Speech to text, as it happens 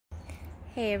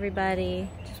Hey everybody,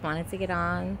 just wanted to get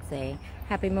on, say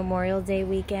happy Memorial Day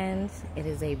weekend. It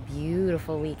is a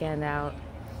beautiful weekend out.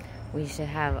 We should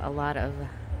have a lot of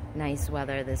nice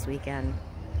weather this weekend.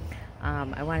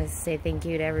 I wanted to say thank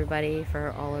you to everybody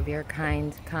for all of your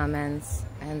kind comments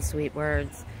and sweet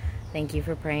words. Thank you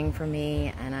for praying for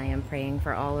me, and I am praying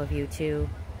for all of you too.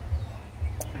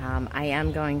 I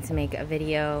am going to make a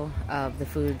video of the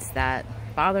foods that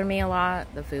bother me a lot,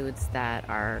 the foods that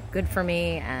are good for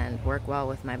me and work well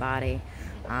with my body.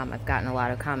 I've gotten a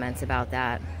lot of comments about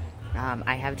that.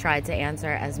 I have tried to answer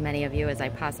as many of you as I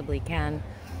possibly can,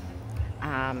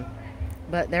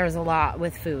 but there's a lot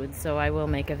with food, so I will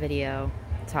make a video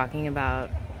talking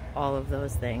about all of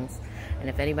those things. And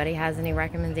if anybody has any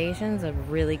recommendations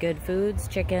of really good foods,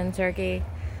 chicken, turkey,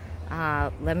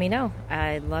 let me know.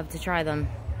 I'd love to try them.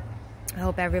 I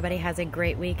hope everybody has a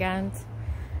great weekend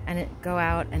and go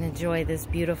out and enjoy this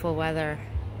beautiful weather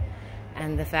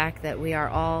and the fact that we are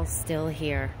all still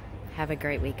here. Have a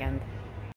great weekend.